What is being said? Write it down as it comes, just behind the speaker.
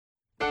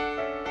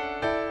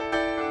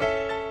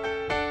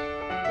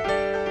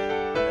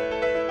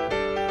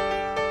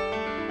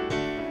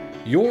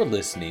You're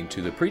listening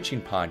to the preaching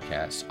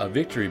podcast of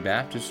Victory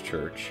Baptist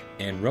Church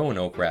in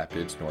Roanoke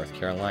Rapids, North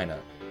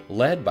Carolina,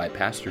 led by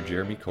Pastor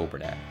Jeremy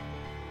Coburnack.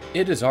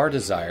 It is our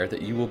desire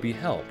that you will be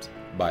helped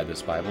by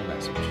this Bible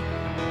message.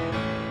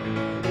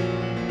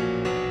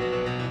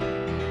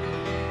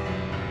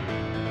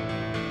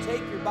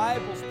 Take your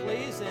Bibles,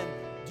 please, and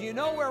do you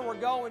know where we're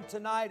going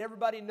tonight?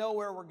 Everybody know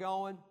where we're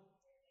going?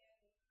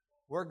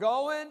 We're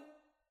going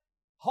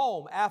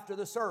home after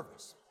the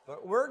service.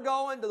 But we're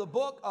going to the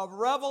book of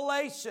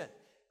Revelation.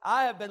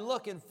 I have been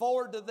looking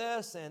forward to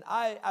this, and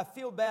I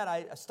feel bad.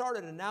 I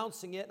started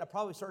announcing it, and I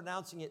probably started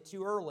announcing it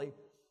too early.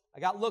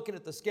 I got looking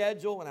at the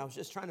schedule, and I was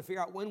just trying to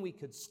figure out when we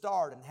could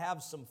start and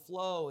have some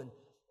flow and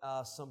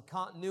some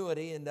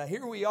continuity. And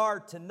here we are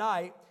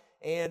tonight,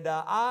 and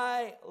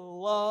I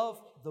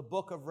love the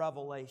book of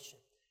Revelation.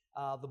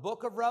 The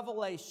book of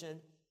Revelation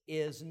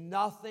is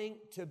nothing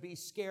to be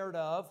scared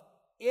of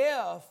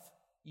if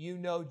you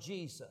know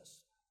Jesus.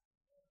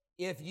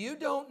 If you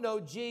don't know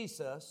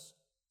Jesus,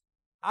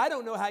 I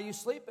don't know how you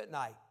sleep at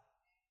night.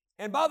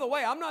 And by the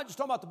way, I'm not just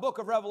talking about the book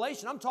of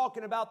Revelation. I'm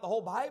talking about the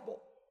whole Bible.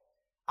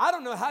 I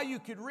don't know how you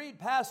could read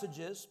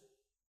passages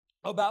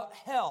about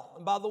hell.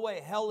 And by the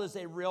way, hell is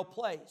a real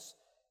place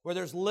where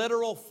there's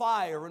literal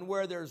fire and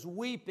where there's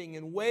weeping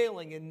and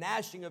wailing and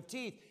gnashing of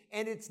teeth.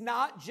 And it's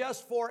not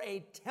just for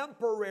a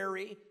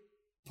temporary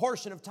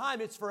portion of time,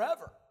 it's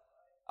forever.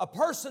 A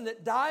person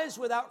that dies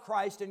without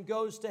Christ and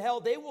goes to hell,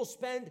 they will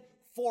spend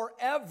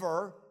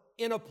forever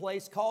in a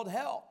place called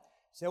hell.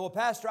 You say, well,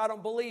 Pastor, I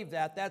don't believe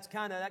that. That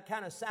kind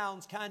of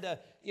sounds kind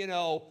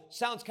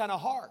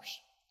of harsh.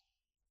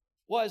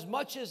 Well, as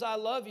much as I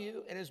love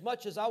you and as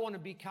much as I want to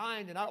be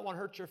kind and I don't want to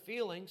hurt your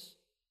feelings,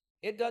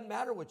 it doesn't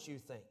matter what you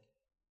think.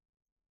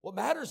 What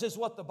matters is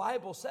what the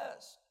Bible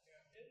says.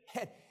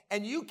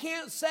 And you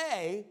can't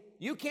say,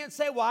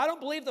 well, I don't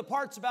believe the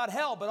parts about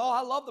hell, but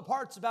I love the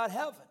parts about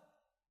heaven.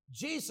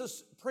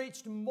 Jesus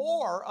preached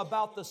more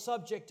about the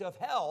subject of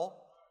hell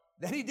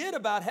than he did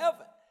about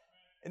heaven.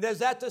 And is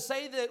that to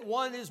say that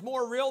one is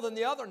more real than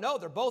the other? No,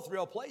 they're both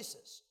real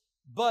places.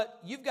 But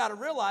you've got to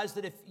realize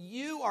that if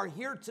you are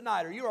here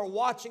tonight, or you are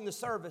watching the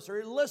service, or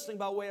you're listening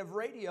by way of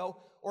radio,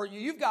 or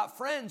you've got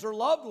friends or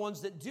loved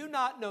ones that do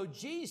not know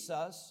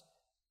Jesus,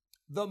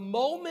 the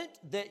moment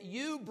that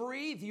you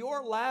breathe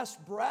your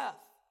last breath,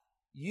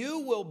 you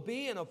will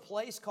be in a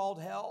place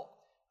called hell.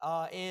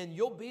 And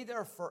you'll be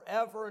there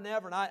forever and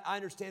ever. And I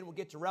understand we'll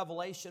get to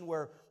Revelation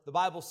where the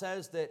Bible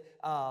says that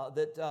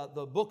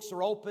the books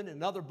are open, and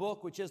another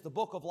book, which is the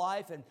book of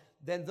life. And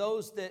then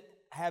those that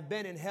have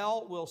been in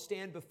hell will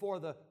stand before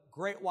the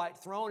great white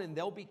throne, and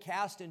they'll be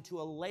cast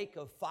into a lake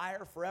of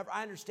fire forever.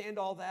 I understand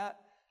all that,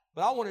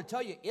 but I want to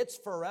tell you, it's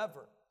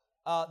forever.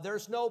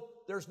 There's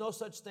no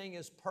such thing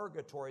as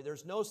purgatory.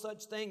 There's no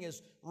such thing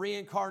as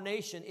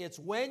reincarnation. It's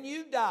when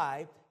you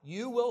die,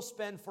 you will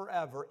spend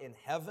forever in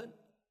heaven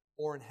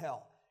or in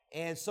hell.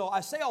 And so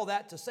I say all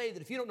that to say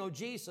that if you don't know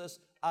Jesus,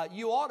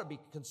 you ought to be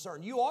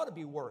concerned. You ought to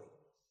be worried.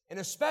 And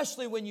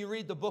especially when you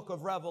read the book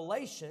of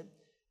Revelation,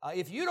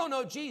 if you don't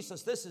know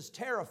Jesus, this is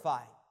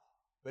terrifying.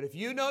 But if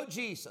you know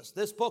Jesus,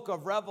 this book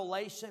of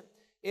Revelation,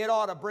 it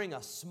ought to bring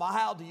a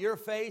smile to your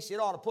face.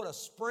 It ought to put a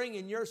spring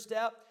in your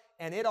step.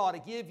 And it ought to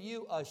give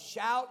you a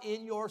shout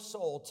in your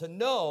soul to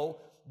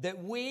know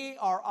that we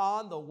are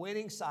on the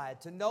winning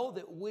side, to know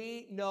that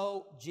we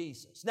know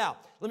Jesus. Now,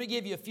 let me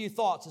give you a few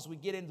thoughts as we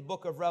get into the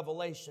book of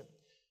Revelation.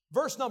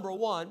 Verse number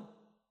 1,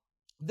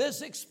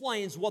 this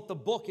explains what the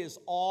book is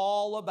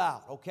all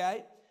about,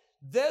 okay?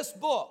 This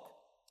book,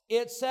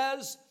 it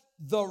says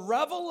the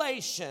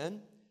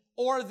revelation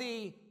or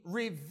the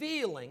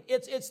revealing.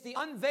 It's the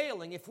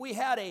unveiling. If we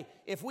had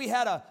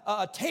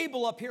a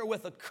table up here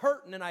with a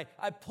curtain, and I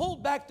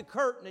pulled back the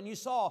curtain and you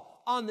saw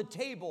on the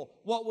table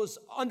what was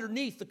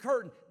underneath the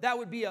curtain, that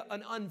would be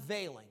an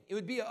unveiling. It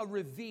would be a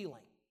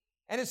revealing.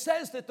 And it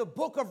says that the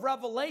book of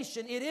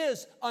Revelation, it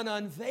is an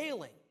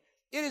unveiling.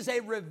 It is a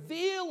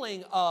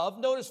revealing of,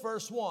 notice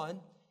verse 1,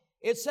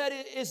 it said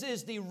it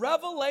is the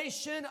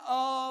revelation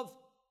of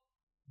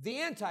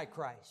the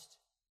Antichrist.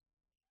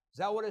 Is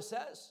that what it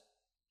says?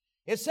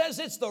 It says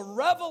it's the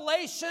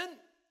revelation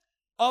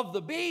of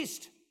the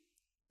beast,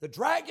 the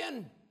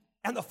dragon,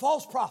 and the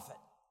false prophet.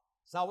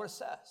 It's not what it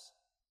says.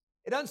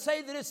 It doesn't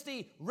say that it's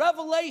the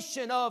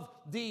revelation of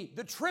the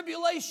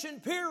tribulation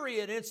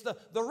period. It's the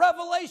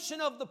revelation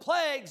of the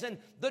plagues and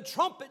the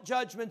trumpet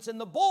judgments and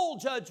the bowl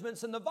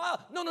judgments and the vial.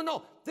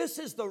 No. This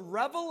is the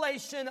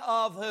revelation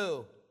of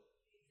who?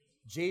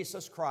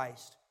 Jesus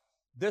Christ.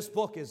 This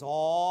book is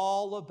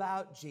all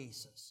about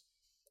Jesus.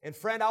 And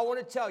friend, I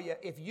want to tell you,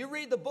 if you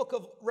read the book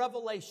of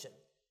Revelation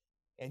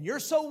and you're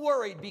so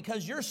worried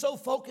because you're so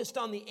focused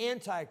on the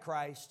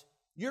Antichrist,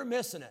 you're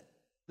missing it.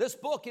 This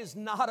book is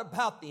not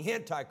about the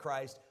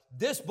Antichrist.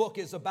 This book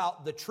is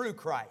about the true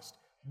Christ.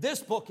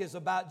 This book is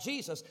about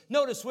Jesus.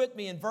 Notice with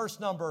me in verse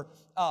number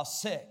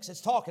 6.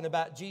 It's talking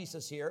about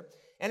Jesus here.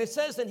 And it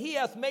says, "And he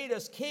hath made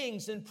us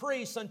kings and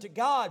priests unto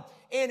God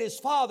and his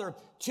Father.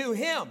 To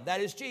him,"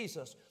 that is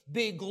Jesus,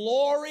 "be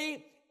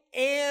glory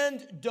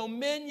and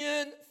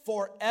dominion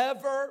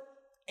forever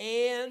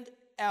and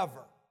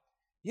ever.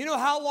 You know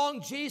how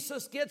long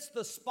Jesus gets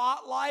the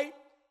spotlight?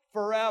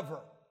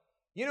 Forever.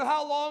 You know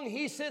how long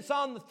he sits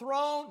on the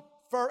throne?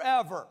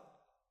 Forever.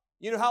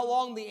 You know how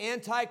long the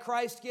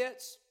Antichrist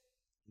gets?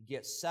 He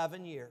gets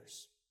 7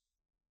 years.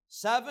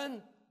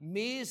 7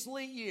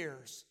 measly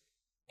years,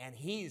 and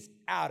he's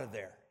out of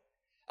there.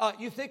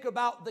 You think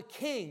about the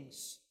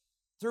kings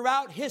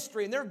throughout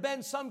history, and there have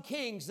been some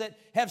kings that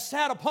have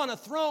sat upon a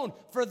throne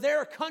for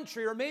their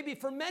country, or maybe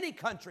for many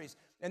countries,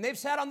 and they've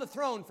sat on the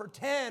throne for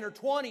 10 or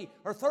 20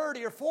 or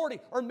 30 or 40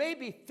 or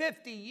maybe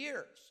 50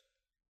 years.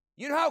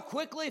 You know how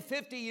quickly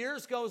 50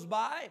 years goes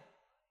by?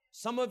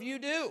 Some of you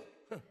do,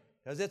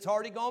 because it's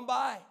already gone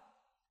by.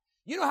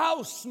 You know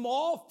how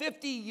small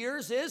 50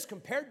 years is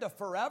compared to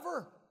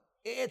forever?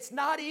 It's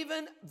not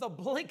even the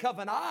blink of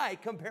an eye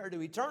compared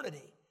to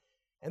eternity.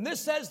 And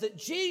this says that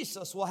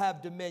Jesus will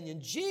have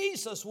dominion.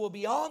 Jesus will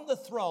be on the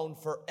throne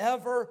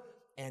forever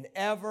and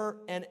ever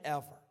and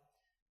ever.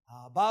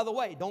 By the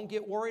way, don't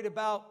get worried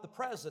about the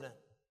president.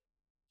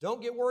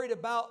 Don't get worried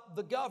about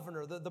the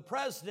governor, the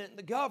president, and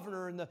the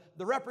governor, and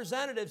the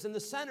representatives and the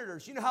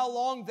senators. You know how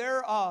long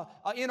they're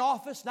in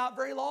office? Not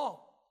very long.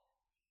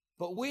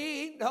 But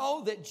we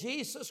know that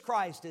Jesus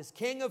Christ is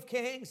King of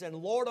kings and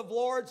Lord of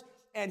lords,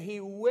 and he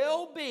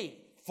will be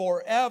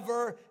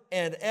forever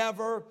and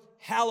ever.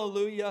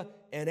 Hallelujah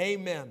and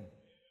amen.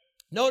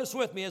 Notice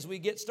with me as we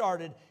get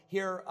started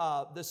here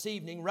this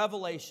evening,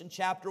 Revelation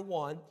chapter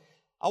 1.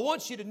 I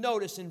want you to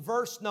notice in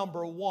verse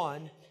number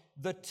 1,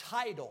 the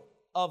title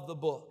of the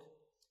book.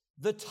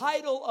 The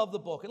title of the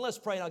book. And let's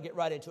pray and I'll get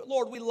right into it.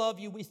 Lord, we love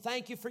you. We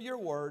thank you for your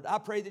word. I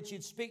pray that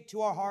you'd speak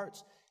to our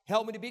hearts.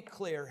 Help me to be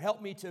clear.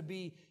 Help me to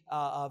be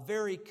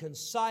very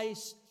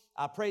concise.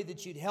 I pray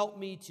that you'd help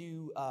me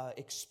to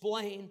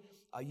explain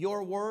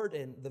your word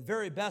and the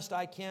very best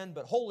I can.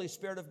 But Holy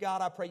Spirit of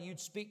God, I pray you'd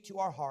speak to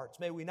our hearts.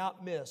 May we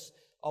not miss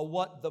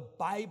what the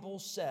Bible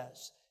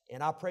says.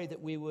 And I pray that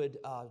we would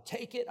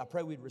take it. I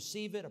pray we'd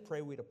receive it. I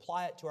pray we'd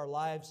apply it to our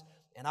lives.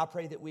 And I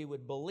pray that we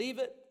would believe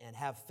it and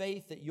have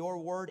faith that your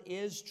word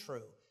is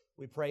true.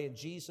 We pray in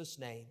Jesus'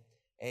 name,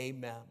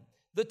 amen.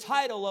 The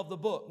title of the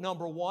book,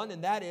 number 1,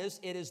 and that is,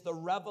 it is the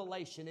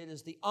revelation. It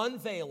is the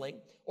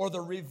unveiling or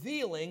the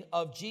revealing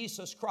of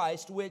Jesus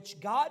Christ, which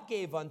God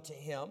gave unto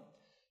him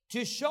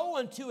to show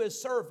unto his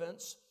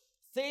servants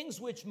things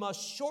which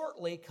must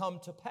shortly come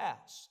to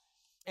pass.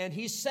 And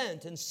he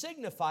sent and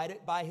signified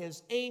it by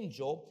his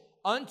angel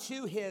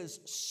unto his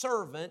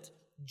servant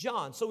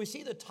John. So we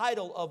see the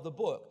title of the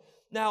book.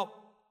 Now,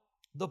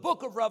 the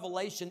book of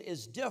Revelation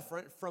is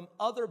different from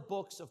other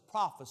books of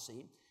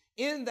prophecy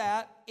in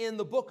that in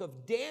the book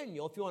of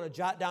Daniel, if you want to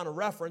jot down a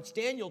reference,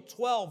 Daniel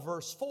 12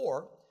 verse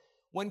 4,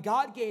 when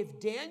God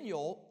gave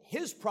Daniel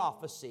his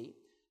prophecy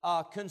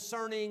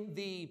concerning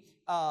the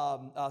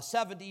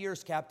 70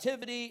 years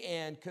captivity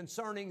and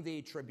concerning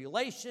the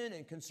tribulation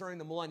and concerning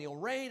the millennial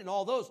reign and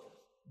all those,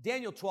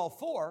 Daniel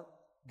 12:4,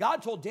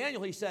 God told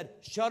Daniel, he said,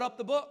 shut up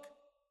the book,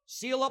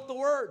 seal up the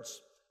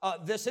words.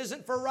 This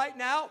isn't for right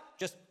now,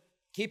 just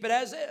keep it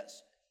as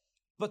is.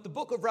 But the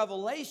book of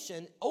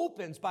Revelation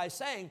opens by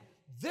saying,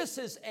 this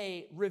is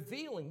a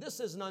revealing,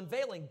 this is an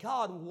unveiling.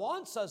 God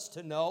wants us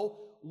to know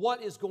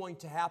what is going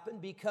to happen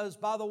because,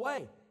 by the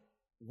way,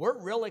 we're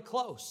really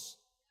close.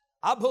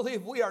 I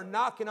believe we are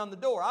knocking on the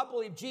door. I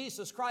believe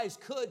Jesus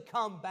Christ could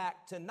come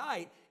back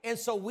tonight, and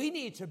so we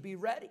need to be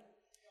ready.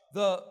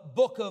 The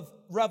book of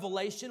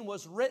Revelation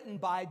was written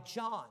by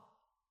John.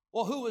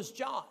 Well, who was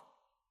John?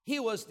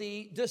 He was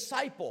the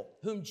disciple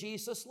whom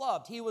Jesus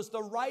loved. He was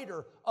the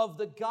writer of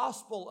the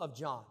Gospel of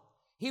John.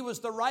 He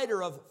was the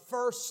writer of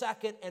 1st,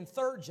 2nd, and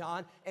 3rd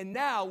John, and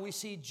now we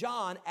see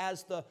John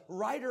as the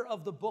writer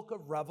of the book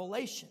of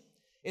Revelation.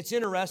 It's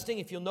interesting,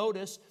 if you'll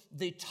notice,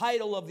 the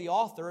title of the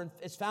author, and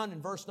it's found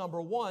in verse number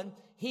 1,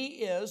 he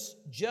is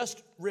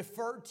just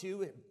referred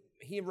to,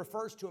 he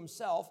refers to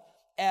himself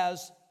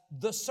as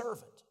the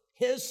servant,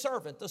 his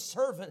servant, the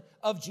servant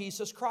of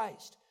Jesus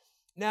Christ.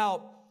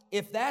 Now,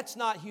 if that's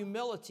not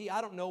humility,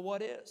 I don't know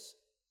what is.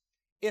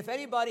 If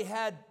anybody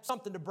had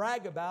something to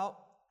brag about,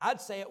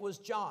 I'd say it was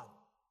John.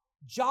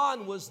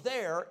 John was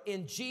there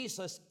in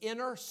Jesus'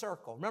 inner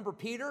circle. Remember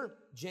Peter,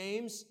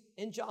 James,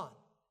 and John.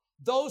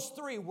 Those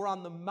three were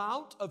on the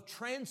Mount of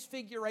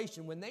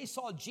Transfiguration when they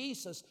saw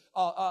Jesus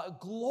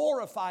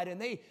glorified,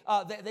 and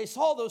they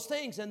saw those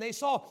things, and they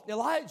saw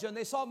Elijah, and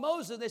they saw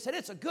Moses. They said,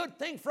 it's a good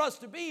thing for us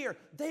to be here.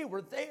 They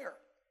were there.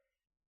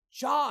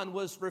 John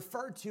was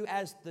referred to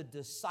as the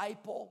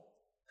disciple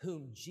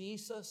whom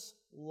Jesus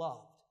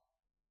loved.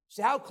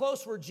 See, how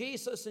close were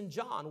Jesus and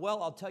John?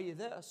 Well, I'll tell you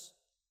this.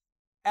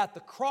 At the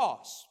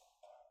cross,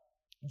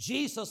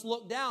 Jesus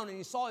looked down and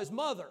he saw his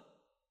mother.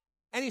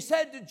 And he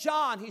said to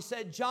John,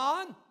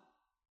 John,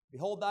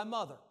 behold thy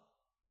mother.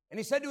 And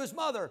he said to his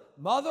mother,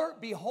 Mother,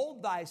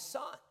 behold thy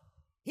son.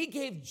 He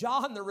gave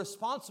John the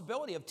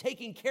responsibility of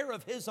taking care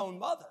of his own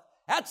mother.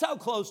 That's how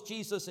close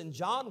Jesus and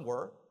John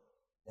were.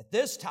 At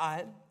this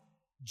time,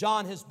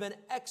 John has been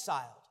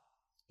exiled.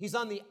 He's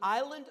on the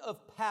island of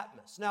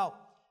Patmos. Now,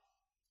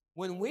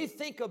 when we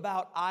think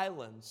about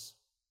islands,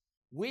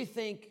 we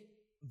think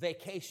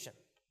vacation.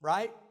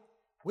 right?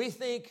 We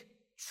think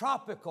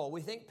tropical,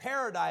 we think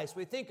paradise,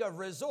 we think of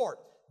resort.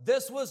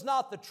 This was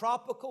not the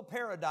tropical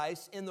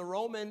paradise in the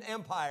Roman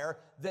Empire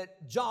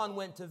that John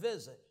went to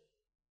visit.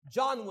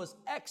 John was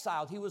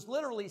exiled. He was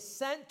literally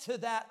sent to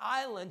that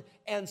island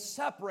and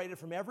separated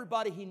from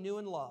everybody he knew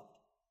and loved.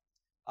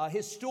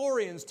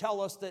 Historians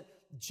tell us that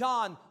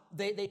John,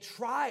 they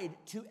tried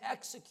to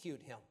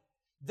execute him.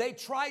 They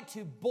tried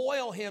to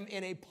boil him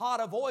in a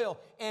pot of oil,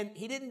 and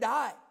he didn't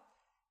die.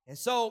 And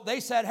so they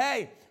said,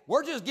 hey,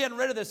 we're just getting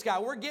rid of this guy.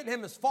 We're getting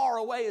him as far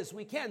away as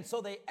we can.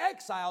 So they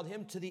exiled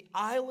him to the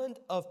island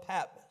of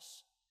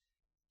Patmos.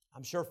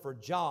 I'm sure for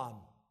John,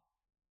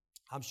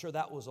 I'm sure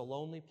that was a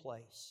lonely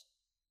place.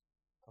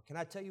 But can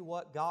I tell you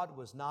what? God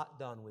was not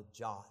done with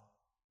John.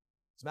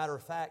 As a matter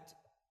of fact,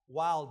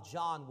 while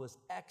John was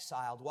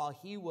exiled, while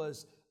he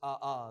was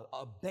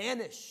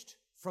banished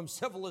from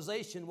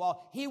civilization,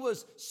 while he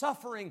was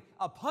suffering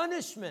a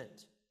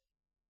punishment,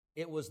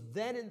 it was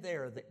then and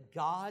there that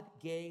God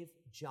gave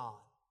John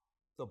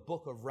the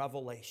book of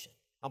Revelation.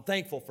 I'm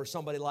thankful for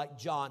somebody like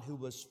John who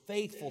was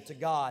faithful to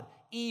God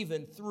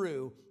even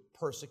through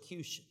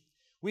persecution.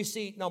 We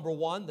see, number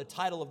one, the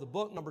title of the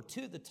book. Number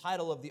two, the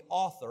title of the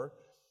author.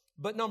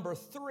 But number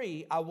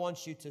three, I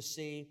want you to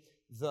see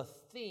the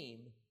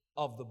theme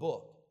of the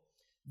book.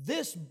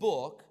 This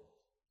book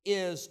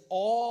is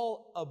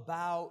all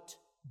about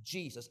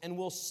Jesus, and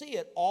we'll see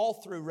it all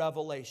through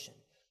Revelation.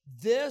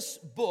 This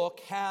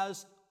book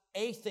has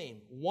a theme,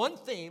 one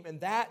theme,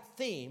 and that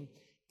theme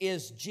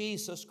is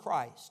Jesus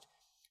Christ.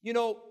 You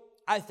know,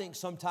 I think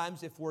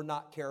sometimes if we're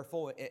not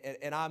careful,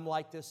 and I'm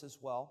like this as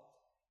well,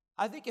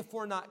 I think if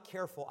we're not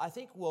careful, I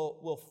think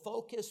we'll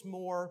focus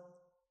more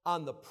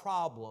on the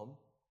problem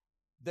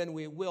than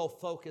we will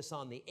focus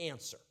on the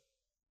answer,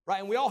 right?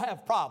 And we all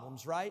have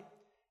problems, right?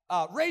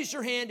 Raise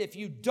your hand if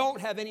you don't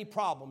have any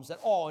problems at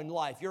all in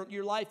life.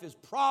 Your life is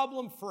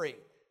problem-free.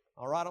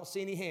 All right, I don't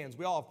see any hands.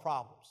 We all have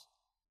problems.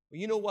 Well,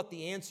 you know what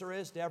the answer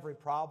is to every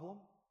problem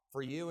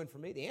for you and for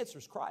me? The answer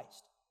is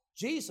Christ.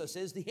 Jesus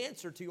is the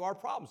answer to our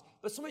problems.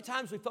 But so many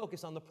times we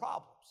focus on the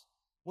problems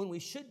when we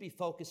should be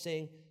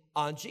focusing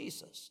on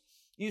Jesus.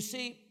 You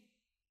see,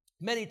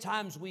 many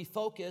times we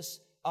focus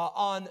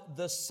on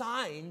the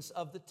signs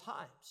of the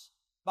times.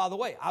 By the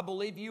way, I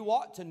believe you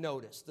ought to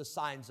notice the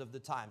signs of the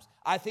times.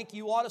 I think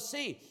you ought to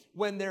see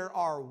when there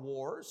are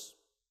wars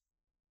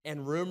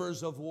and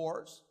rumors of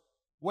wars,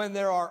 when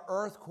there are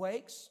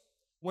earthquakes,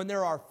 when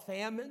there are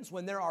famines,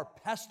 when there are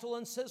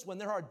pestilences, when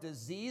there are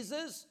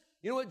diseases.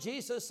 You know what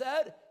Jesus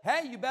said?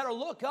 Hey, you better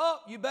look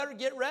up. You better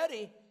get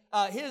ready.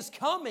 His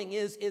coming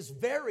is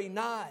very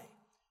nigh.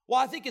 Well,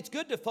 I think it's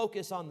good to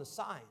focus on the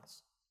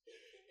signs.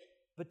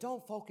 But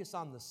don't focus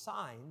on the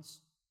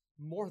signs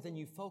more than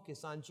you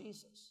focus on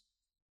Jesus.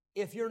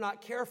 If you're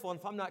not careful, and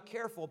if I'm not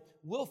careful,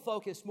 we'll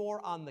focus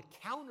more on the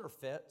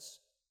counterfeits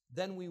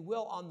than we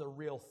will on the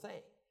real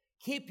thing.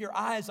 Keep your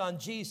eyes on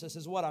Jesus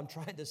is what I'm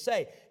trying to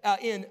say.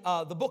 In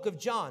the book of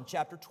John,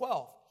 chapter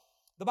 12,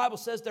 the Bible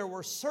says there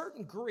were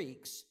certain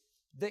Greeks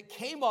that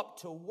came up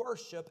to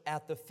worship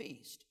at the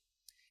feast.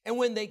 And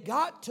when they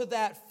got to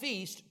that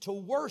feast to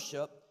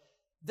worship,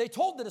 they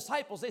told the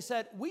disciples, they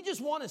said, we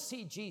just want to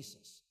see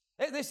Jesus.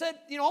 They said,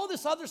 you know, all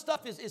this other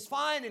stuff is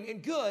fine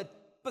and good,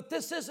 but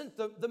this isn't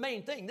the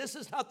main thing. This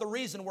is not the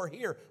reason we're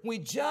here. We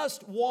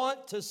just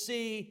want to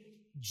see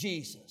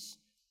Jesus.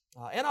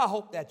 And I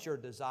hope that's your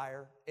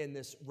desire in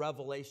this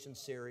Revelation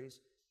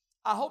series.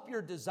 I hope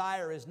your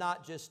desire is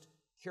not just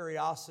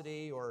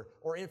curiosity or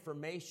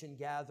information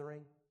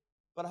gathering,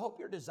 but I hope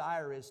your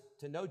desire is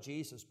to know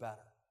Jesus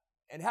better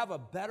and have a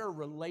better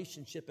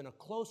relationship and a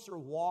closer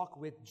walk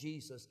with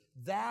Jesus.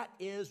 That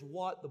is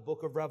what the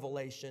book of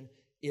Revelation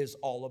is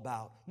all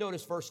about.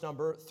 Notice verse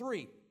number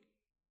 3.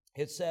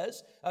 It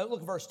says,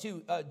 look at verse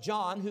 2,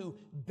 John, who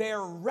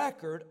bear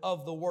record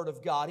of the Word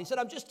of God. He said,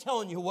 I'm just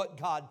telling you what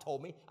God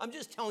told me. I'm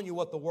just telling you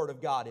what the Word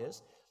of God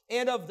is.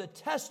 And of the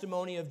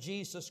testimony of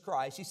Jesus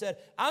Christ. He said,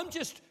 I'm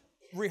just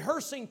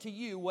rehearsing to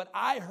you what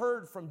I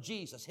heard from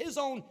Jesus, His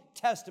own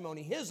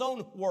testimony, His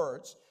own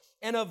words,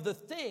 and of the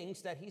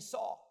things that He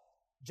saw.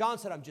 John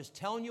said, I'm just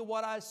telling you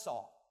what I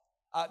saw.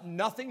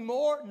 Nothing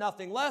more,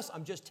 nothing less.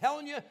 I'm just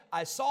telling you,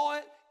 I saw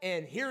it,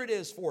 and here it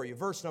is for you.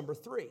 Verse number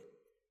 3.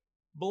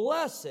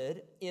 Blessed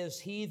is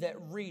he that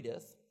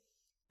readeth,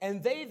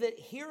 and they that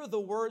hear the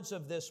words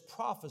of this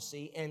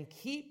prophecy, and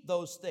keep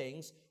those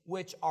things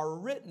which are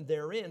written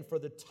therein, for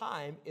the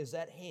time is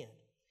at hand.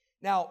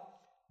 Now,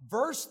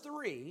 verse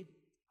 3,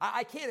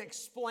 I can't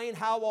explain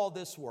how all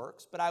this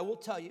works, but I will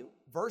tell you,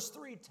 verse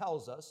 3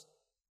 tells us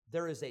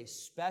there is a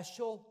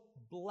special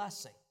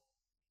blessing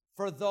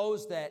for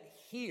those that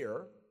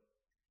hear,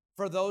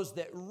 for those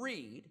that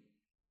read,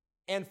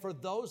 and for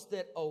those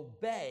that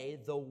obey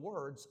the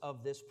words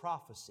of this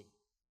prophecy.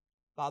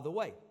 By the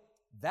way,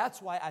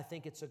 that's why I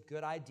think it's a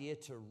good idea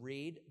to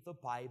read the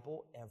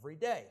Bible every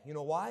day. You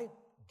know why?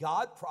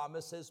 God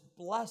promises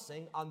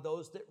blessing on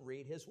those that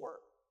read His Word.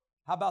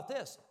 How about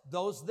this?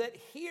 Those that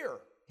hear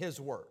His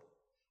Word.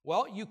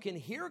 Well, you can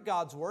hear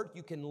God's Word.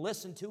 You can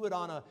listen to it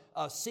on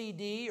a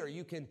CD, or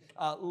you can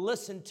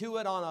listen to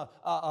it on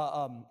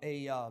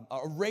a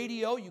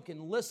radio. You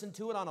can listen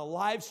to it on a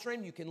live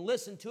stream. You can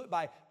listen to it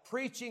by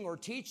preaching or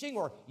teaching,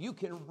 or you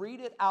can read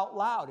it out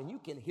loud, and you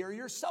can hear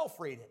yourself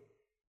read it.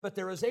 But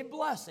there is a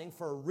blessing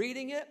for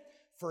reading it,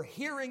 for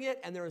hearing it,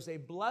 and there is a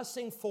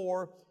blessing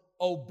for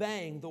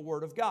obeying the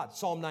Word of God.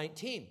 Psalm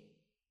 19.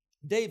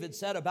 David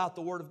said about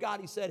the Word of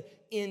God, he said,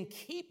 in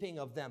keeping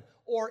of them,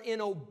 or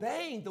in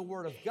obeying the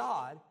Word of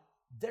God,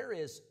 there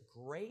is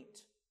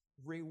great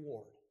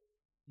reward.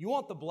 You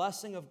want the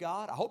blessing of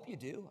God? I hope you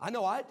do. I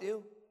know I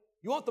do.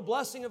 You want the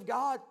blessing of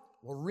God?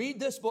 Well, read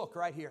this book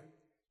right here.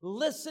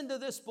 Listen to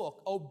this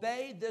book.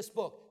 Obey this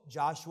book.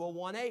 Joshua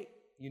 1:8.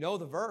 You know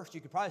the verse. You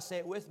could probably say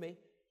it with me.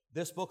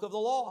 This book of the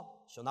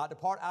law shall not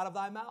depart out of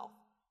thy mouth.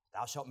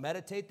 Thou shalt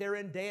meditate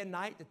therein day and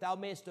night, that thou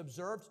mayest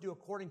observe to do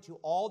according to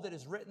all that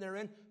is written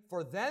therein.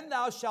 For then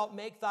thou shalt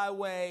make thy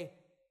way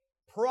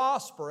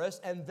prosperous,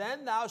 and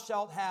then thou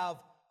shalt have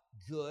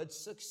good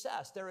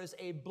success. There is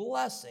a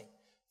blessing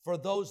for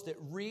those that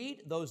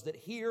read, those that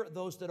hear,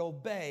 those that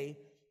obey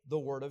the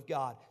Word of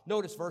God.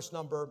 Notice verse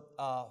number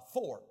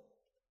 4.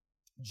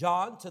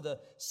 John, to the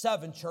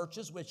 7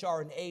 churches which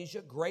are in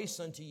Asia, grace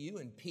unto you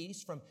and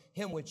peace from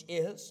him which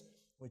is,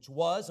 which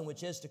was, and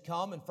which is to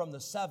come, and from the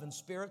 7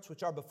 spirits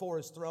which are before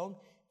his throne,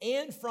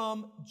 and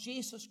from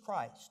Jesus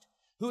Christ,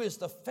 who is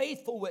the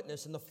faithful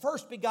witness and the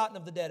first begotten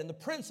of the dead and the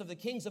prince of the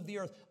kings of the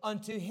earth,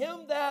 unto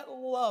him that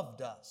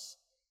loved us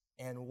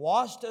and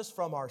washed us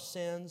from our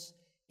sins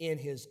in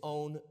his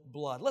own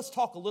blood. Let's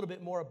talk a little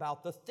bit more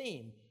about the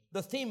theme.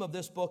 The theme of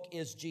this book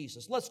is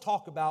Jesus. Let's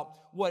talk about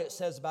what it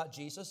says about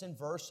Jesus in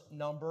verse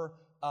number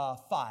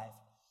 5.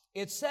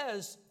 It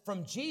says,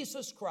 from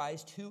Jesus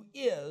Christ, who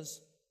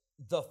is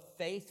the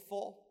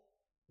faithful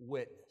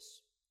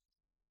witness.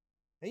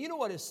 Now, you know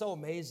what is so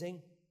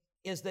amazing?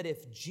 Is that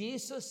if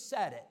Jesus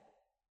said it,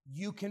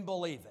 you can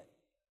believe it.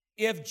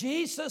 If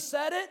Jesus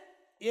said it,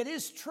 it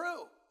is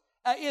true.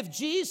 If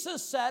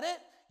Jesus said it,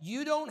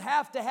 you don't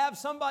have to have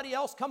somebody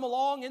else come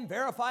along and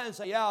verify and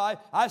say, yeah,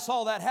 I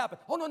saw that happen.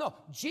 Oh, no.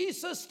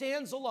 Jesus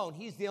stands alone.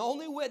 He's the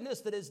only witness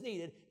that is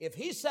needed. If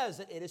he says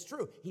it, it is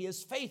true. He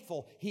is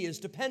faithful. He is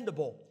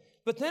dependable.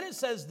 But then it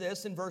says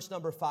this in verse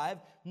number 5,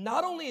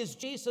 not only is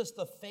Jesus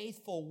the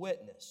faithful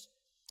witness,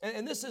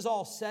 and this is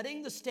all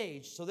setting the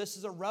stage, so this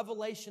is a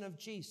revelation of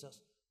Jesus.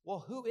 Well,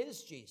 who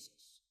is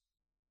Jesus?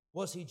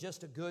 Was he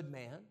just a good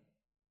man?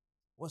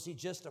 Was he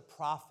just a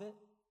prophet?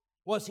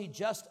 Was he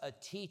just a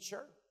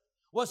teacher?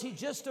 Was he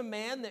just a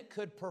man that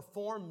could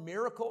perform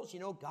miracles? You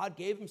know, God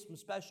gave him some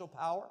special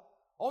power.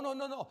 Oh,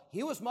 no.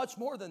 He was much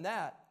more than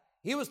that.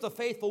 He was the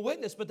faithful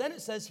witness, but then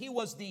it says he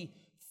was the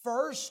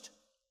first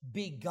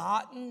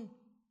begotten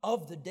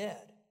of the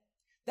dead.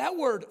 That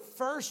word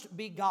first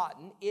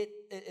begotten,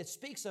 it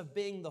speaks of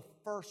being the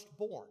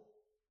firstborn.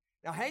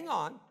 Now hang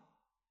on,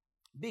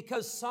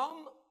 because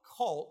some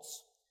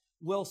cults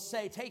will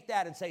say, take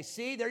that and say,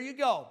 see, there you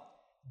go.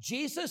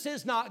 Jesus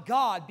is not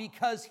God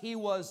because he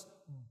was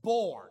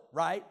born,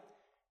 right?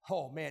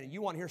 Oh man,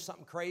 you want to hear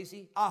something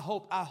crazy? I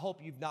hope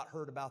you've not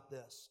heard about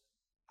this.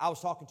 I was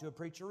talking to a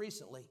preacher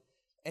recently,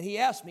 and he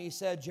asked me, he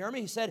said,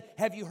 Jeremy,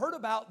 have you heard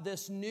about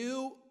this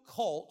new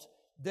cult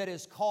that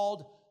is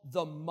called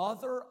the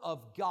Mother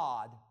of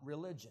God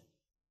religion?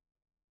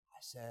 I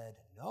said,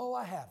 no,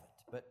 I haven't,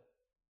 but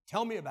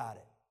tell me about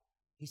it.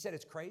 He said,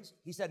 it's crazy.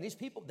 He said, these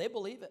people, they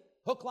believe it.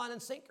 Hook, line,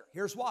 and sinker.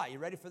 Here's why. You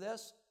ready for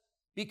this?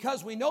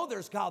 Because we know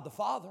there's God the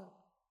Father.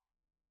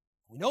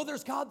 We know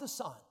there's God the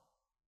Son.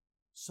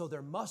 So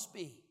there must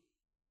be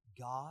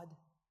God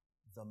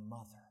the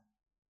Mother.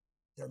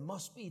 There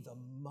must be the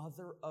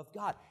Mother of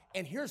God.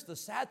 And here's the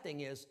sad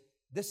thing is,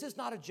 this is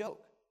not a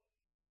joke.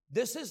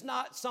 This is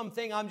not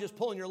something I'm just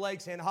pulling your leg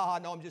saying, no,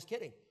 I'm just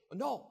kidding.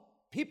 No,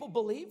 people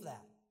believe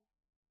that.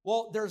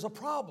 Well, there's a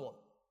problem.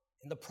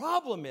 And the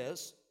problem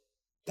is,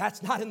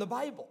 that's not in the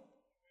Bible.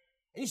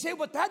 And you say,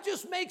 but that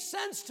just makes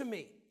sense to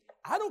me.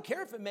 I don't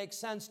care if it makes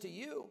sense to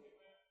you.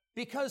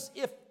 Because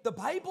if the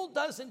Bible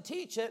doesn't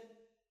teach it,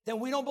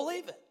 then we don't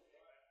believe it.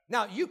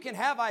 Now, you can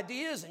have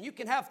ideas and you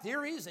can have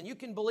theories and you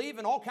can believe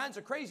in all kinds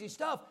of crazy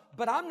stuff,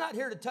 but I'm not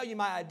here to tell you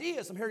my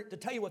ideas. I'm here to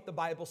tell you what the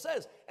Bible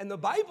says. And the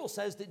Bible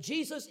says that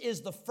Jesus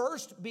is the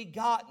first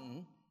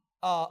begotten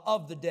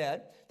of the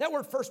dead. That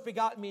word first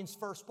begotten means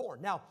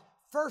firstborn. Now,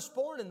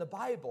 firstborn in the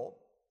Bible,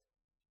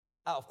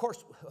 of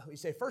course, we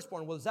say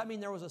firstborn. Well, does that mean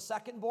there was a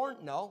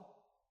secondborn? No,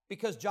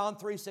 because John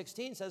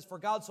 3:16 says, for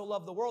God so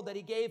loved the world that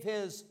he gave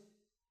his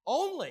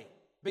only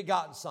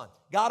begotten Son.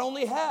 God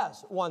only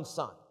has one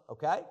Son,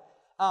 okay?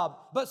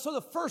 But so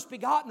the first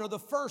begotten or the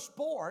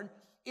firstborn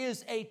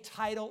is a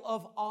title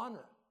of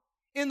honor.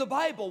 In the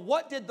Bible,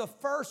 what did the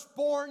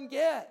firstborn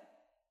get?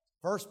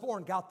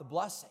 Firstborn got the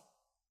blessing.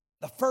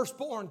 The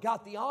firstborn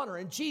got the honor.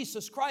 And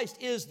Jesus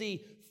Christ is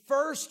the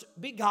first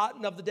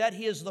begotten of the dead.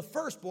 He is the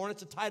firstborn.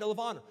 It's a title of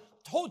honor.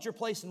 Hold your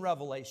place in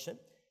Revelation.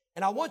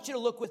 And I want you to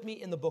look with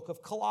me in the book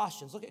of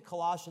Colossians. Look at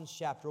Colossians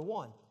chapter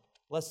 1.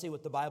 Let's see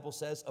what the Bible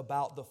says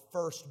about the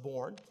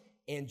firstborn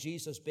and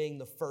Jesus being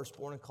the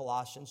firstborn in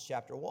Colossians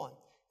chapter 1.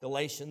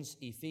 Galatians,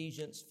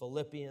 Ephesians,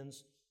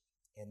 Philippians,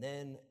 and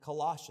then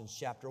Colossians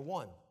chapter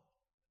 1.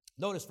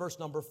 Notice verse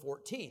number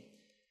 14.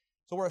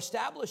 So we're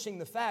establishing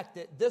the fact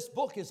that this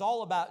book is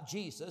all about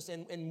Jesus,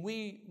 and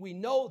we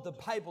know the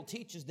Bible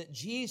teaches that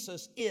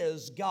Jesus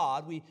is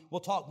God. We'll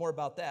talk more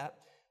about that.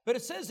 But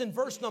it says in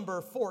verse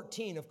number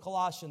 14 of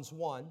Colossians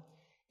 1,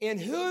 in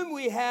whom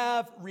we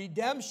have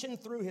redemption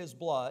through his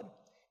blood,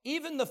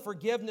 even the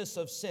forgiveness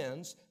of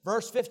sins.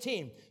 Verse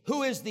 15,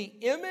 who is the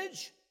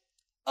image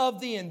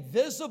of the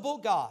invisible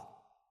God.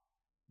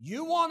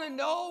 You want to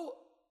know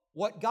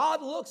what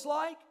God looks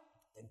like?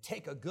 Then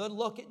take a good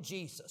look at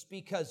Jesus,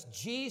 because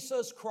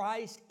Jesus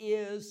Christ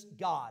is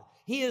God.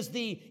 He is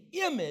the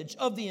image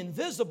of the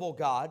invisible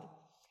God,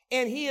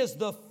 and he is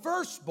the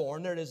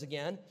firstborn, there it is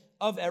again,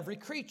 of every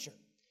creature.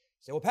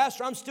 You say, well,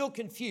 Pastor, I'm still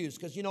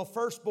confused because,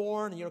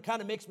 firstborn,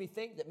 kind of makes me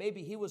think that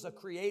maybe he was a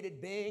created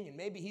being and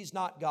maybe he's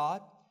not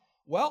God.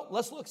 Well,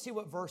 let's see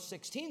what verse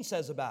 16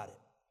 says about it.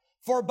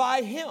 For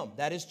by him,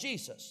 that is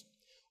Jesus,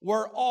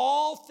 were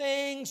all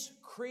things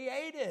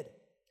created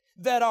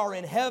that are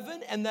in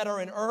heaven and that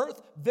are in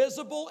earth,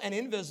 visible and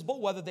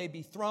invisible, whether they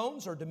be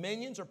thrones or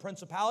dominions or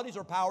principalities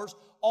or powers.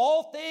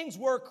 All things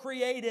were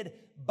created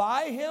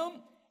by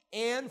him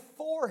and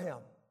for him.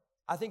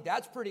 I think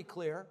that's pretty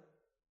clear.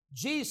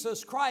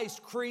 Jesus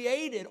Christ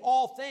created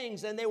all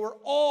things, and they were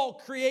all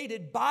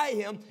created by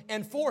him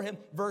and for him.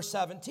 Verse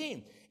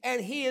 17,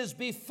 and he is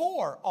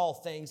before all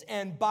things,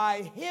 and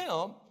by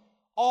him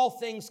all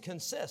things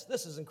consist.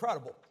 This is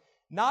incredible.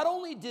 Not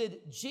only did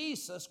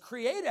Jesus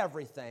create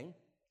everything,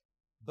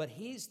 but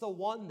he's the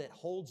one that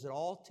holds it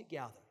all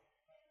together.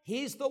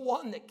 He's the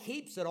one that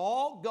keeps it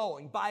all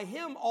going. By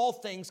him all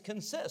things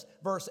consist.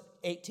 Verse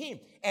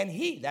 18, and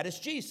he, that is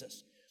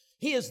Jesus,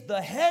 he is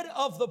the head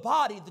of the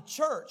body, the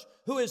church,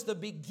 who is the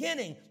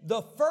beginning,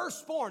 the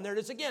firstborn. There it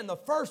is again, the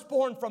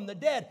firstborn from the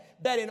dead,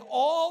 that in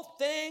all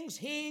things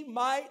he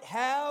might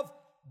have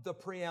the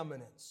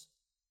preeminence.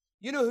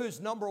 You know who's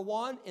number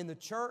one in the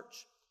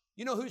church?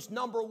 You know who's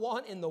number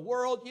one in the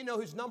world? You know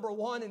who's number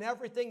one in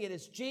everything? It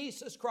is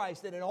Jesus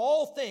Christ, that in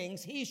all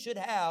things he should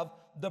have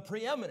the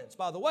preeminence.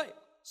 By the way,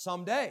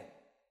 someday,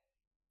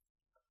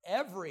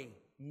 every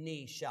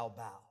knee shall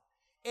bow,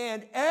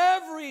 and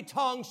every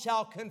tongue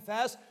shall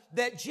confess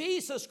that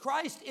Jesus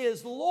Christ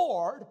is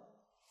Lord,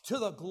 to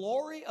the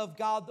glory of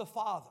God the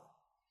Father.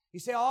 You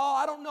say, oh,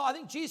 I don't know. I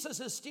think Jesus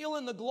is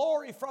stealing the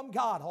glory from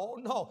God. Oh,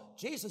 no.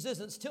 Jesus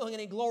isn't stealing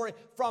any glory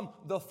from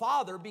the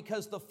Father,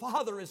 because the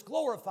Father is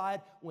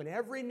glorified when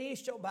every knee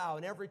shall bow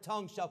and every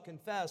tongue shall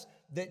confess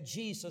that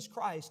Jesus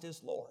Christ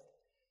is Lord.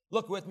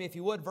 Look with me, if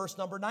you would, verse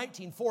number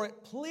 19. For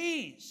it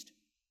pleased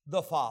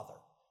the Father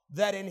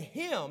that in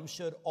him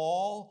should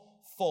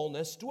all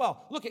fullness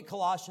dwell. Look at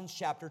Colossians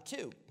chapter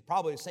 2.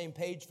 Probably the same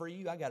page for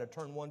you. I got to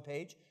turn one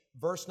page.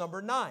 Verse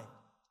number 9.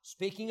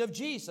 Speaking of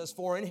Jesus,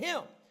 for in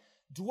him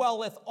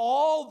dwelleth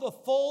all the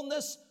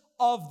fullness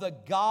of the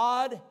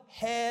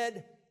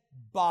Godhead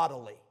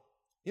bodily.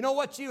 You know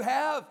what you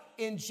have?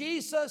 In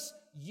Jesus,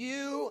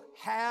 you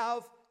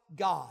have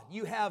God.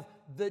 You have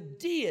the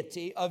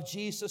deity of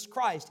Jesus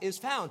Christ is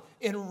found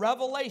in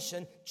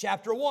Revelation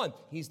chapter 1.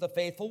 He's the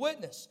faithful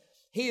witness.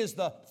 He is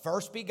the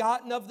first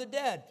begotten of the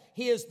dead.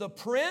 He is the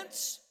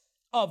prince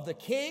of the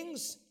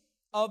kings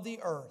of the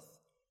earth.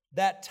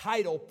 That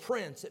title,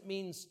 prince, it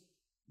means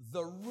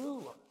the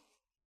ruler.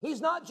 He's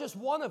not just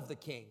one of the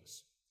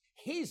kings.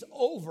 He's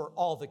over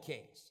all the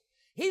kings.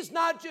 He's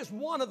not just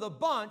one of the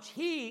bunch.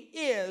 He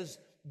is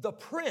the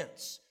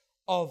prince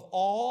of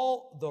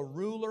all the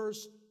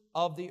rulers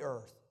of the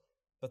earth.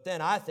 But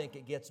then I think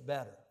it gets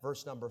better.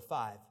 Verse number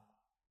 5.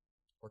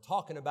 We're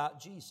talking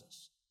about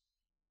Jesus.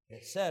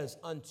 It says,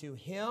 unto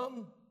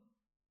him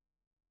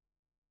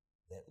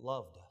that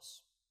loved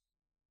us.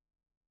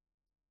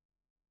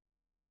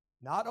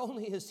 Not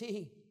only is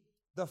he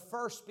the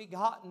first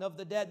begotten of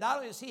the dead, not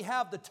only does he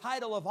have the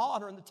title of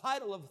honor and the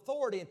title of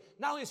authority, and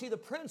not only is he the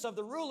prince of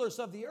the rulers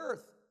of the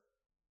earth,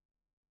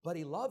 but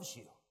he loves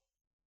you.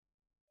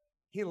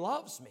 He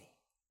loves me.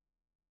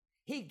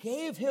 He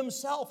gave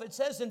himself, it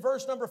says in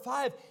verse number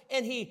 5,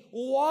 and he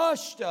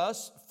washed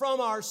us from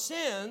our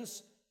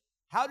sins.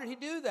 How did he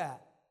do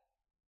that?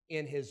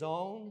 In his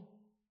own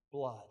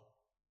blood.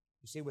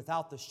 You see,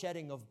 without the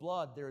shedding of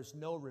blood, there is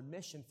no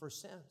remission for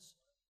sins.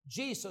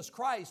 Jesus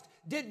Christ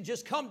didn't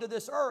just come to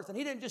this earth, and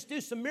he didn't just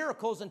do some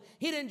miracles, and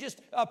he didn't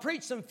just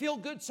preach some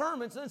feel-good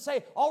sermons and then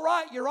say, all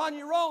right, you're on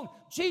your own.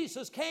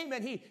 Jesus came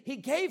and he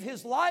gave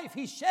his life.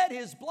 He shed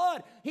his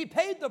blood. He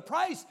paid the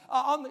price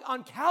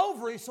on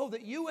Calvary so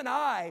that you and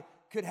I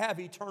could have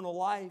eternal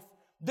life.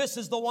 This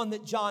is the one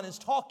that John is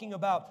talking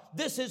about.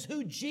 This is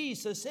who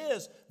Jesus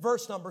is.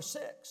 Verse number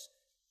 6.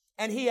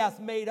 And he hath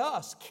made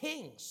us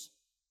kings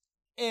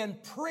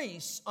and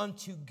priests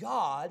unto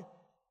God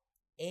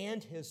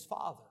and his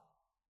Father.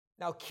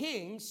 Now,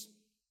 kings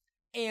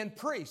and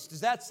priests,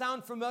 does that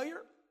sound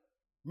familiar?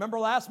 Remember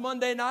last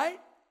Monday night?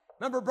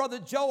 Remember Brother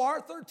Joe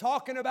Arthur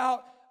talking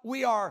about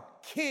we are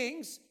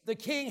kings. The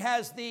king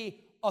has the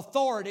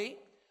authority.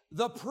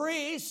 The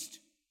priest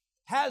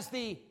has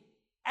the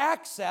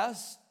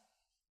access,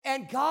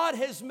 and God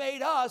has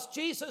made us,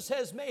 Jesus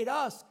has made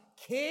us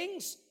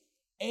kings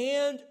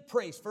and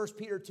priests. 1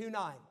 Peter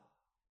 2:9.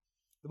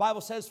 The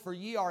Bible says, "For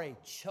ye are a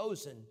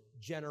chosen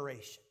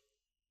generation.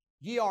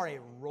 Ye are a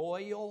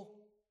royal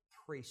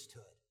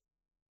priesthood."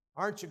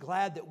 Aren't you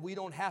glad that we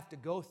don't have to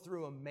go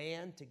through a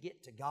man to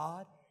get to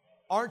God?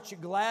 Aren't you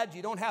glad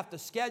you don't have to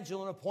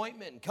schedule an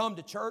appointment and come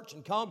to church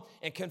and come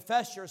and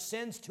confess your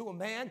sins to a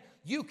man?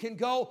 You can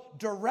go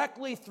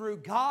directly through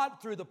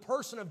God, through the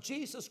person of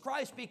Jesus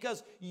Christ,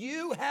 because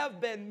you have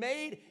been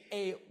made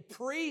a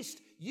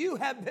priest. You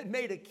have been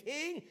made a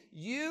king.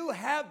 You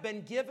have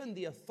been given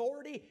the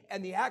authority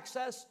and the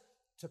access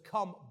to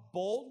come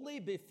boldly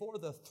before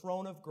the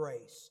throne of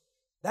grace.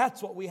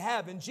 That's what we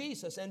have in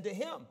Jesus, and to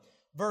Him.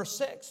 Verse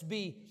 6,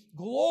 be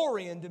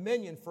glory and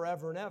dominion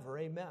forever and ever.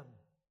 Amen.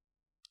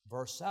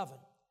 Verse 7,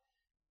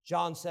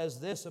 John says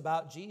this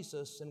about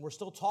Jesus, and we're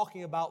still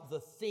talking about the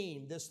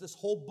theme. This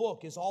whole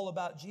book is all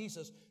about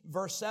Jesus.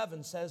 Verse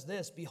 7 says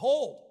this,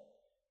 behold.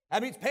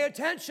 That means pay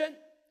attention.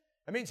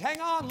 That means hang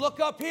on, look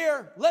up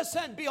here,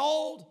 listen,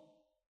 behold.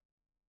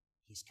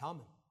 He's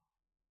coming.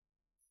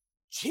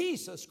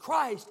 Jesus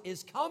Christ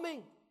is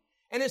coming.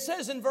 And it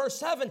says in verse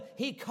 7,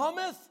 He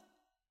cometh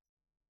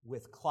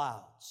with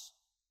clouds.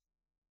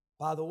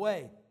 By the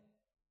way,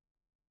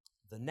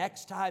 the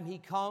next time He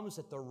comes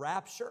at the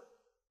rapture,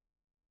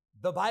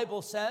 the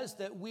Bible says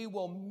that we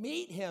will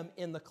meet Him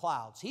in the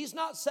clouds. He's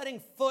not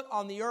setting foot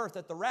on the earth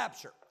at the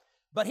rapture,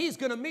 but He's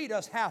going to meet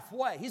us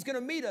halfway. He's going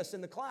to meet us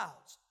in the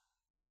clouds.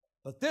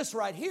 But this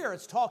right here,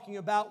 it's talking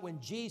about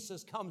when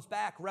Jesus comes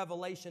back,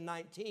 Revelation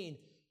 19,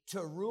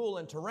 to rule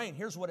and to reign.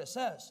 Here's what it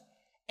says.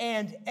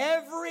 And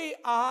every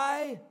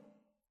eye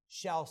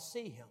shall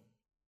see Him.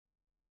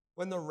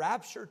 When the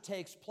rapture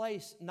takes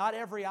place, not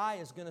every eye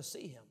is going to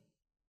see Him.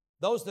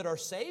 Those that are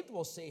saved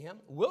will see Him.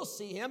 We'll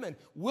see Him, and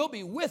we'll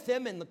be with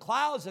Him in the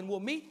clouds, and we'll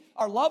meet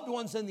our loved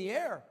ones in the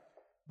air.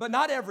 But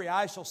not every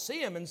eye shall see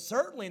Him, and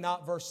certainly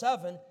not, verse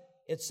 7,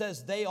 it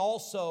says, they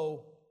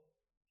also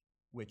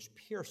which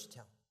pierced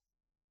Him.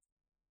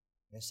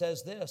 It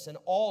says this, and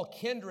all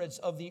kindreds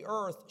of the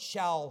earth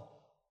shall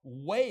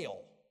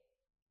wail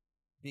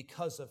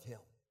because of Him.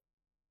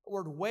 The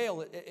word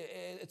wail,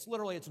 it's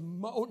literally, it's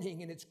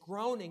moaning and it's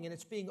groaning and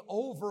it's being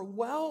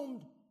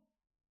overwhelmed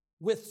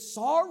with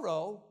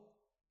sorrow.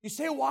 You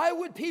say, why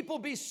would people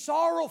be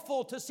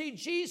sorrowful to see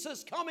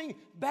Jesus coming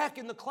back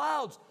in the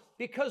clouds?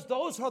 Because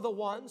those are the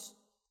ones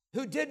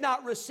who did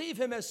not receive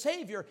Him as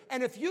Savior.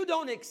 And if you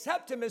don't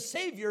accept Him as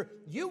Savior,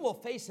 you will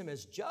face Him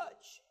as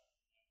judge.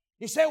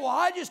 You say, well,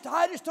 I just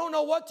don't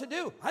know what to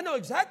do. I know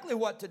exactly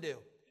what to do.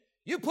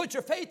 You put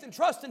your faith and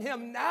trust in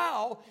Him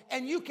now,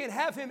 and you can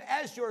have Him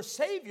as your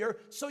Savior,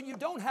 so you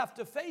don't have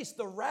to face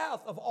the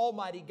wrath of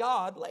Almighty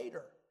God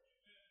later.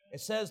 It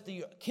says,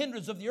 the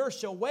kindreds of the earth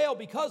shall wail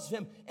because of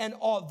Him, and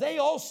they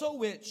also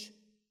which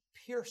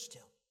pierced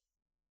Him.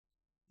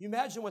 You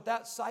imagine what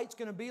that sight's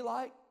going to be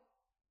like?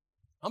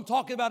 I'm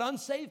talking about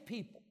unsaved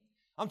people.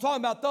 I'm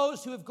talking about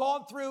those who have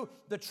gone through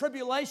the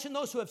tribulation,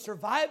 those who have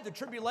survived the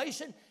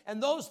tribulation,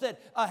 and those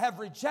that have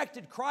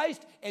rejected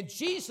Christ, and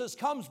Jesus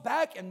comes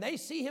back and they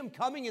see Him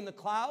coming in the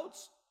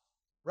clouds.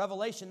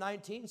 Revelation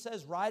 19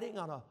 says, riding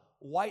on a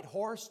white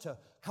horse,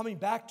 coming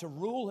back to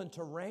rule and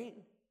to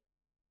reign.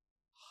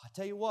 I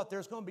tell you what,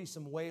 there's going to be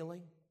some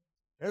wailing.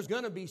 There's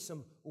going to be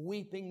some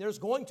weeping. There's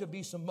going to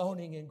be some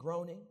moaning and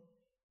groaning.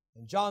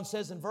 And John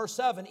says in verse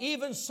 7,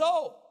 even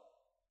so,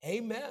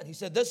 amen. He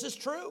said, this is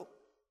true.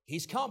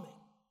 He's coming.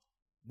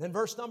 Then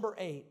verse number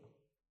 8,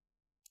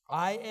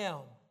 I am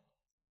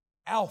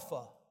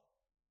Alpha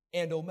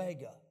and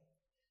Omega,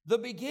 the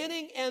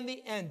beginning and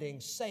the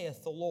ending,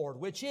 saith the Lord,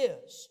 which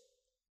is,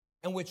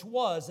 and which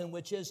was, and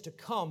which is to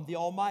come, the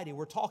Almighty.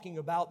 We're talking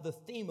about the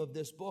theme of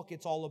this book.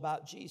 It's all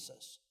about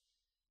Jesus.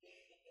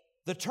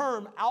 The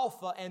term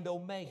Alpha and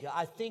Omega,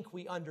 I think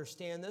we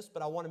understand this,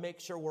 but I want to make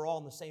sure we're all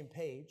on the same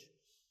page.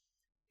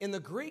 In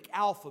the Greek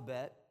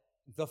alphabet,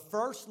 the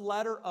first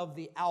letter of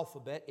the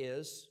alphabet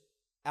is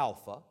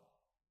Alpha.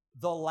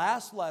 The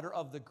last letter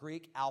of the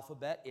Greek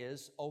alphabet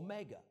is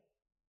Omega.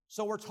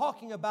 So we're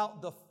talking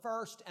about the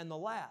first and the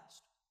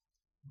last.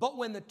 But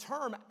when the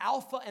term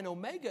Alpha and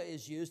Omega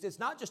is used, it's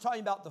not just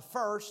talking about the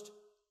first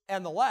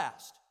and the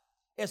last.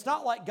 It's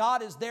not like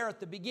God is there at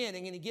the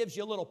beginning and He gives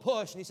you a little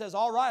push and He says,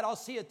 all right, I'll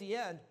see you at the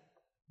end.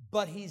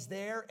 But He's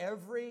there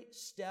every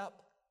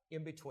step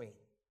in between.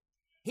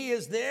 He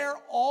is there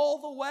all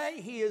the way.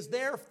 He is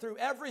there through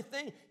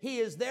everything. He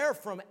is there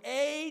from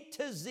A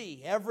to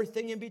Z,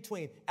 everything in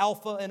between,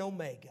 Alpha and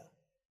Omega.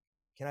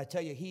 Can I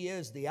tell you, He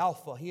is the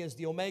Alpha, He is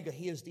the Omega,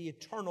 He is the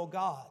eternal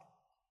God.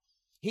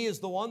 He is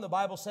the one, the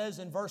Bible says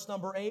in verse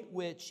number 8,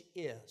 which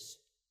is.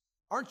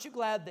 Aren't you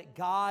glad that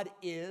God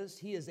is?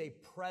 He is a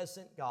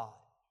present God.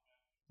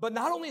 But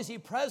not only is He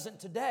present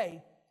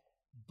today,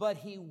 but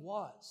He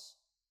was.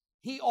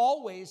 He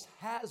always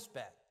has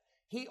been.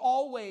 He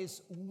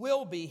always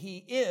will be.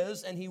 He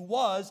is, and He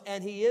was,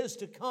 and He is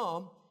to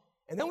come.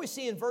 And then we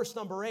see in verse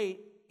number 8,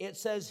 it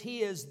says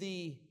He is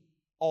the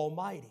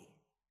Almighty.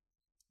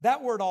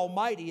 That word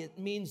almighty, it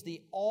means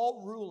the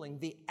all-ruling,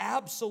 the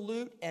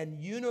absolute and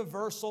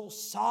universal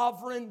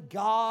sovereign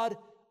God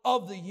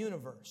of the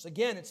universe.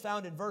 Again, it's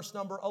found in verse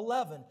number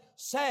 11,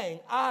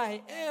 saying,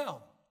 I am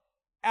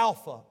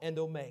Alpha and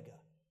Omega,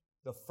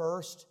 the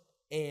first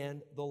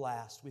and the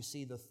last. We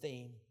see the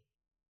theme.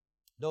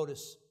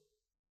 Notice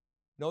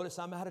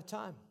I'm out of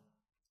time.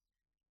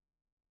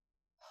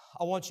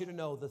 I want you to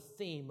know the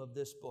theme of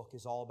this book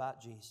is all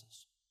about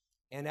Jesus.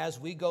 And as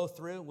we go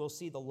through, we'll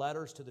see the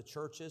letters to the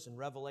churches in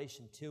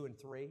Revelation 2 and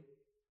 3.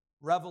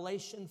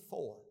 Revelation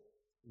 4,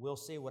 we'll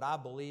see what I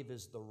believe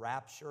is the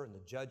rapture and the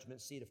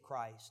judgment seat of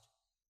Christ.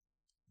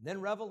 And then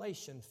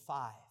Revelation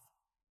 5,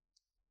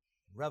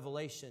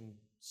 Revelation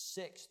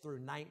 6 through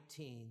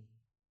 19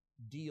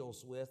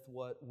 deals with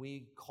what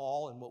we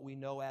call and what we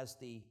know as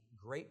the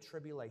Great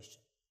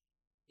Tribulation.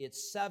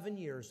 It's 7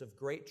 years of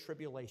great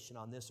tribulation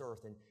on this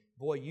earth. And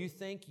boy, you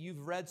think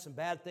you've read some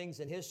bad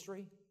things in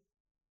history?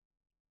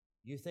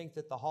 You think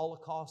that the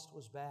Holocaust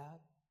was bad?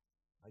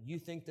 You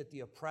think that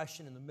the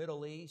oppression in the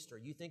Middle East, or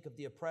you think of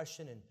the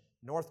oppression in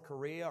North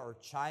Korea or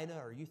China,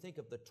 or you think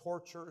of the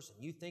tortures,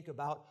 and you think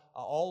about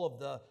all of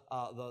the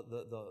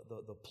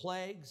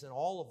plagues and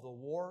all of the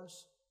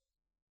wars,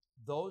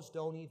 those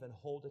don't even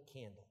hold a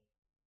candle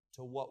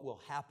to what will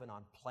happen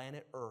on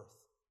planet Earth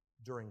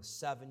during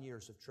 7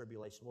 years of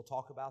tribulation. We'll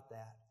talk about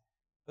that.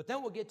 But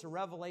then we'll get to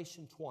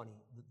Revelation 20,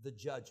 the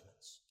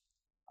judgments,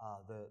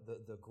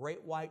 the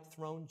great white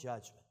throne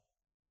judgment,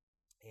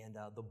 and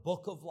the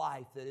book of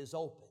life that is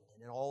opened,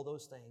 and all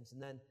those things.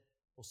 And then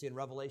we'll see in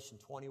Revelation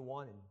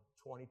 21 and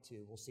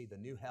 22, we'll see the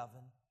new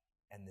heaven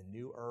and the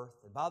new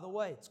earth. And by the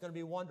way, it's going to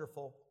be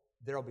wonderful.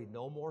 There will be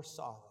no more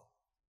sorrow,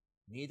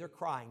 neither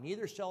crying,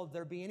 neither shall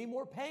there be any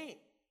more pain,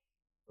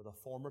 for the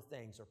former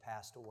things are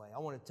passed away. I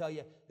want to tell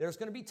you, there's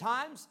going to be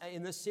times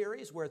in this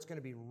series where it's going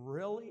to be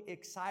really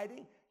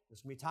exciting.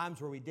 There's going to be times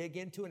where we dig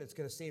into it and it's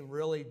going to seem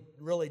really,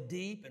 really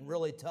deep and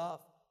really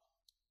tough.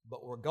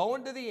 But we're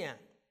going to the end.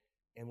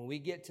 And when we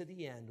get to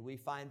the end, we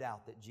find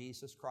out that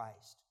Jesus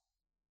Christ,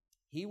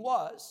 He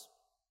was,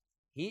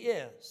 He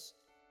is,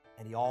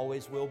 and He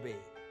always will be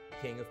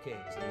King of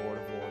Kings and Lord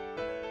of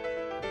Lords.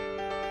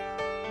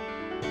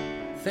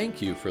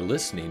 Thank you for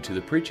listening to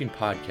the preaching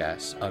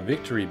podcast of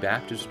Victory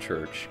Baptist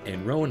Church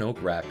in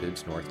Roanoke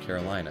Rapids, North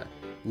Carolina,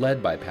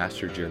 led by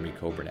Pastor Jeremy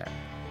Coburnett.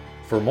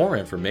 For more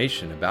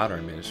information about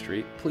our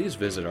ministry, please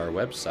visit our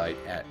website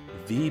at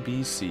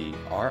vbcrr.org.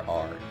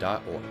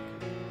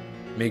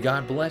 May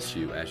God bless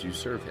you as you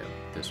serve Him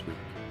this week.